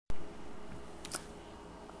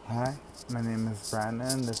Hi, my name is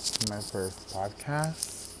Brandon. This is my first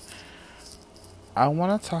podcast. I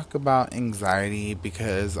want to talk about anxiety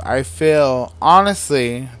because I feel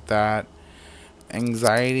honestly that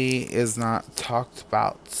anxiety is not talked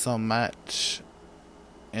about so much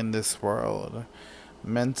in this world.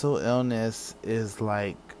 Mental illness is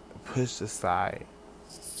like pushed aside.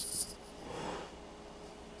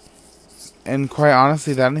 And quite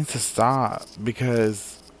honestly, that needs to stop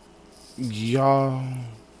because y'all,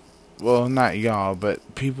 well, not y'all,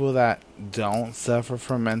 but people that don't suffer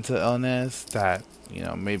from mental illness, that,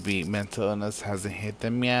 maybe mental illness hasn't hit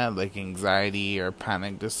them yet, like anxiety or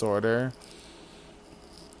panic disorder,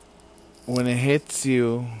 when it hits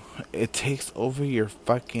you, it takes over your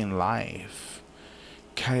fucking life.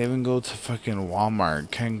 Can't even go to fucking Walmart,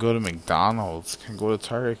 can't go to McDonald's, can't go to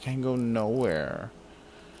Target, can't go nowhere.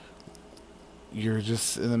 You're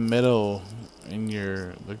just in the middle and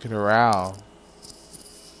you're looking around,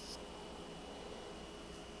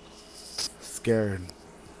 scared.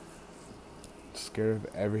 Scared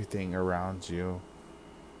of everything around you.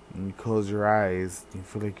 And you close your eyes, you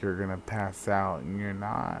feel like you're gonna pass out, and you're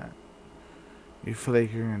not. You feel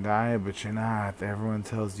like you're gonna die, but you're not. Everyone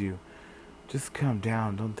tells you, just calm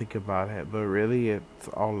down, don't think about it. But really, it's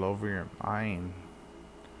all over your mind.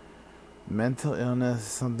 Mental illness is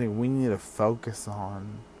something we need to focus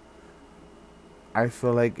on. I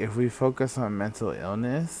feel like if we focus on mental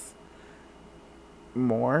illness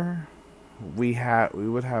more, we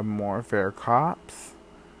would have more fair cops,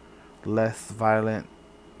 less violent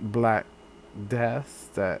black deaths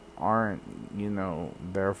that aren't,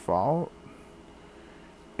 their fault.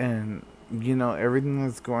 And, everything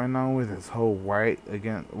that's going on with this whole white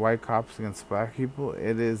cops against black people,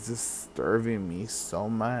 it is disturbing me so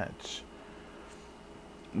much.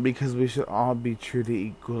 Because we should all be treated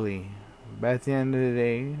equally. But at the end of the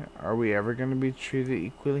day, are we ever going to be treated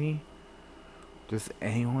equally? Does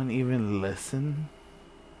anyone even listen?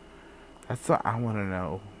 That's what I want to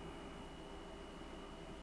know.